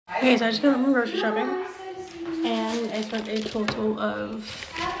Okay, so I just got home from grocery shopping, and I spent a total of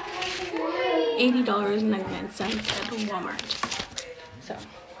 $80.99 at Walmart. So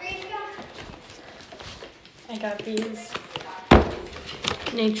I got these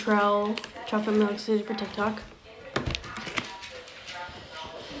Natrel chocolate milk suited for TikTok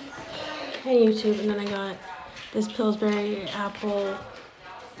and YouTube, and then I got this Pillsbury apple,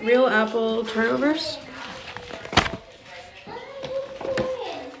 real apple turnovers.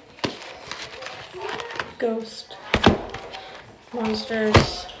 Ghost,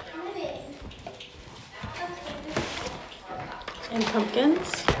 monsters, and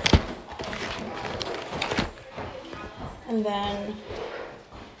pumpkins. And then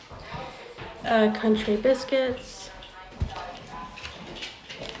country biscuits,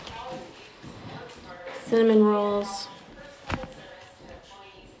 cinnamon rolls,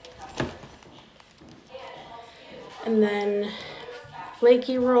 and then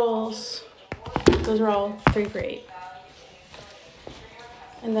flaky rolls. Those are all 3 for $8.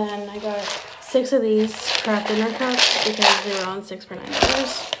 And then I got 6 of these craft dinner cups because they were on 6 for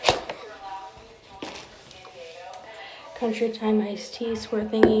 $9. Country Time iced tea squirt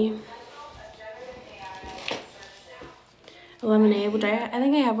thingy. A lemonade, which I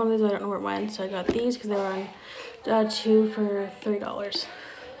think I have one of these, but I don't know where it went. So I got these because they were on 2 for $3.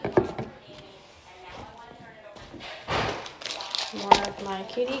 More of my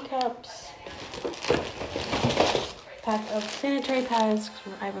kitty cups. Pack of sanitary pads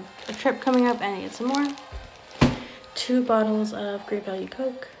because I have a trip coming up and I need some more. 2 bottles of Great Value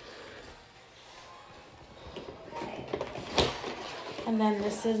Coke. And then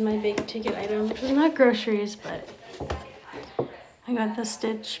this is my big ticket item, which is not groceries, but I got the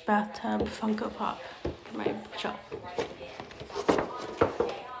Stitch bathtub Funko Pop for my shelf.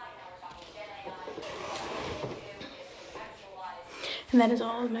 And that is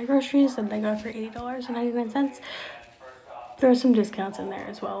all of my groceries that I got for $80.99. There are some discounts in there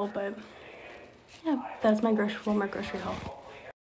as well, but yeah, that's my Walmart grocery haul.